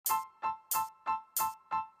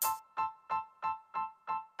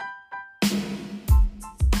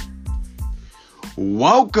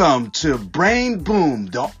Welcome to Brain Boom,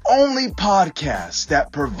 the only podcast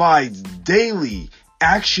that provides daily,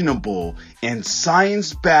 actionable, and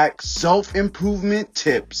science-backed self-improvement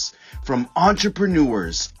tips from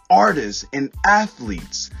entrepreneurs, artists, and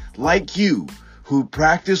athletes like you who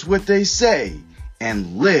practice what they say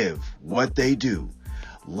and live what they do.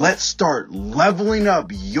 Let's start leveling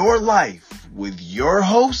up your life with your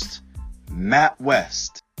host, Matt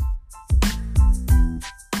West.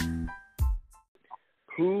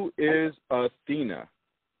 Who is Athena?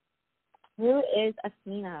 Who is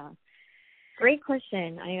Athena? Great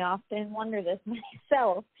question. I often wonder this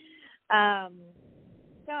myself.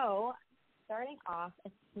 So, starting off,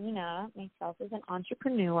 Athena, myself, is an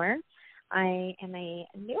entrepreneur. I am a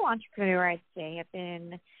new entrepreneur, I'd say. I've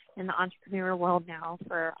been in the entrepreneur world now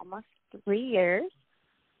for almost 3 years.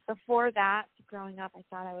 Before that, growing up, I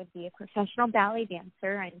thought I would be a professional ballet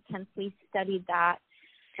dancer. I intensely studied that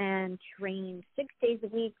and trained 6 days a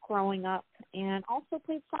week growing up, and also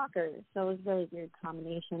played soccer. So it was a really weird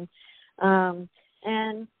combination. And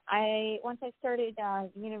once I started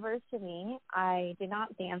university, I did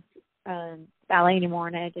not dance ballet anymore,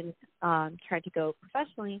 and I didn't try to go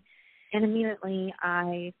professionally. And immediately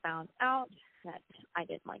I found out that I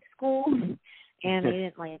didn't like school, and I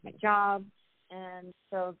didn't like my job. And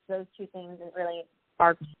so those two things really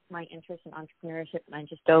sparked my interest in entrepreneurship, and I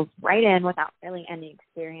just dove right in without really any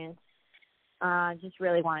experience. Just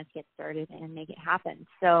really wanted to get started and make it happen.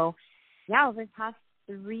 So, yeah, over the past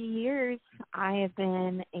 3 years, I have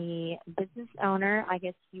been a business owner. I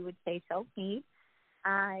guess you would say self-made.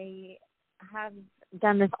 I have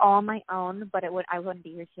done this all on my own, but I wouldn't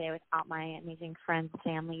be here today without my amazing friends,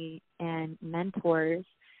 family, and mentors.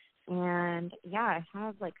 And, yeah, I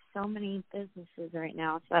have, so many businesses right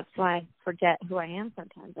now, so that's why I forget who I am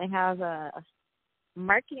sometimes. I have a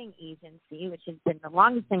marketing agency, which has been the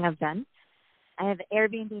longest thing I've done. I have an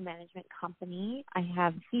Airbnb management company. I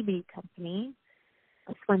have a CBD company,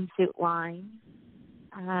 a swimsuit line,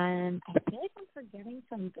 and I feel like I'm forgetting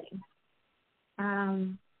something.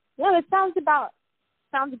 Yeah, that sounds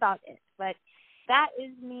about it. But that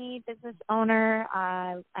is me, business owner.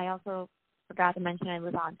 I also forgot to mention I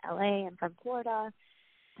live out in LA. I'm from Florida,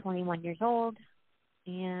 21 years old,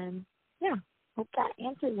 and yeah, hope that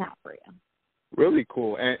answers that for you. Really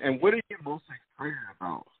cool. And what are you most excited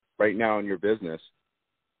about right now in your business?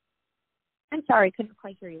 I'm sorry, couldn't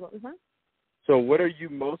quite hear you. What was that? So what are you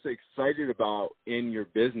most excited about in your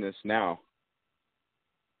business now?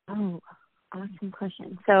 Oh, awesome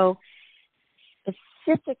question. So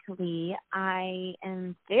specifically, I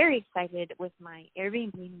am very excited with my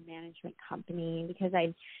Airbnb management company because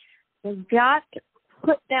I got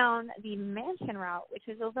put down the mansion route, which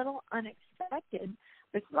is a little unexpected.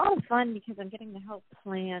 But it's a lot of fun because I'm getting to help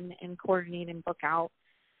plan and coordinate and book out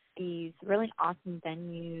these really awesome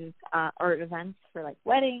venues or events for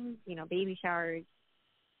weddings, baby showers,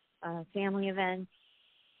 family events,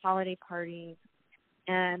 holiday parties.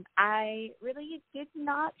 And I really did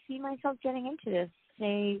not see myself getting into this,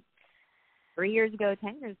 say, 3 years ago,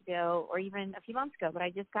 10 years ago, or even a few months ago. But I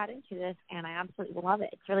just got into this, and I absolutely love it.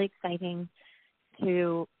 It's really exciting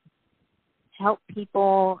to help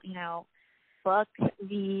people, book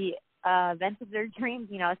the events of their dreams,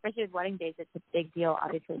 especially with wedding days. It's a big deal,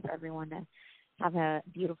 obviously, for everyone to have a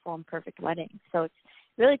beautiful and perfect wedding. So it's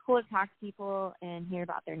really cool to talk to people and hear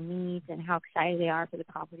about their needs and how excited they are for the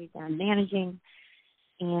properties that I'm managing.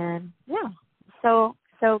 And, yeah, so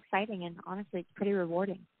exciting, and honestly, it's pretty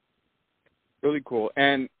rewarding. Really cool.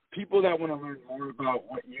 And people that want to learn more about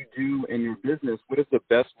what you do in your business, what is the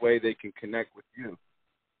best way they can connect with you?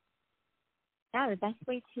 Yeah, the best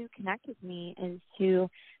way to connect with me is to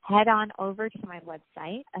head on over to my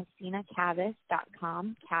website,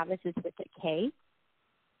 AthenaCavis.com. Cavis is with a K.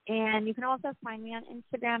 And you can also find me on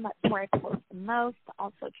Instagram. That's where I post the most.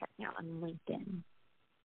 Also check me out on LinkedIn.